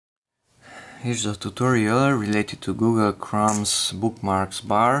Here's a tutorial related to Google Chrome's bookmarks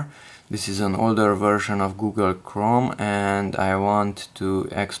bar. This is an older version of Google Chrome and I want to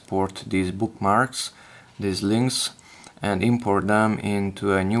export these bookmarks, these links, and import them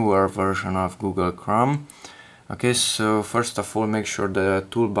into a newer version of Google Chrome. Okay, so first of all, make sure the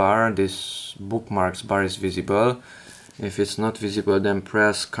toolbar, this bookmarks bar, is visible. If it's not visible, then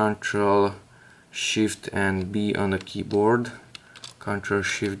press Ctrl Shift and B on the keyboard. Ctrl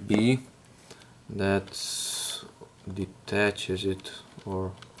Shift B. That detaches it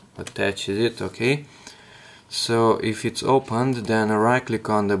or attaches it. Okay, so if it's opened, then right click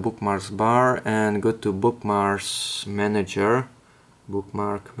on the bookmarks bar and go to bookmark manager.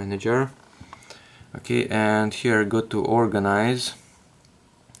 Okay, and here go to organize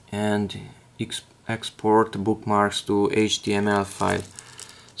and export bookmarks to HTML file.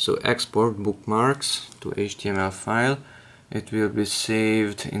 So export bookmarks to HTML file. It will be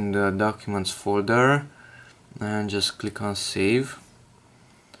saved in the documents folder and just click on save.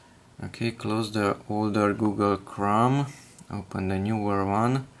 Okay, close the older Google Chrome, open the newer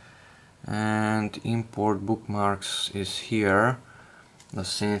one, and import bookmarks is here. The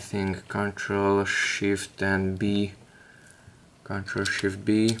same thing, Ctrl Shift and B, Ctrl Shift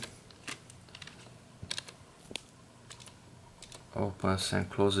B, opens and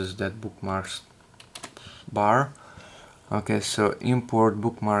closes that bookmarks bar. Okay, so import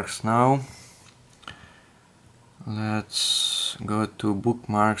bookmarks now. Let's go to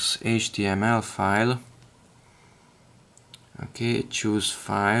bookmarks HTML file. Okay, choose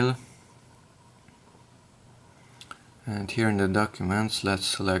file. And here in the documents, let's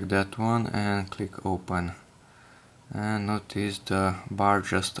select that one and click open. And notice the bar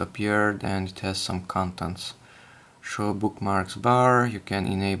just appeared and it has some contents. Show bookmarks bar, you can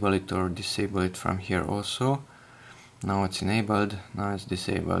enable it or disable it from here also. Now it's enabled, now it's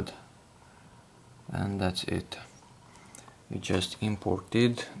disabled, and that's it. We just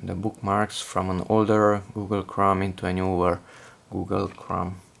imported the bookmarks from an older Google Chrome into a newer Google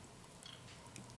Chrome.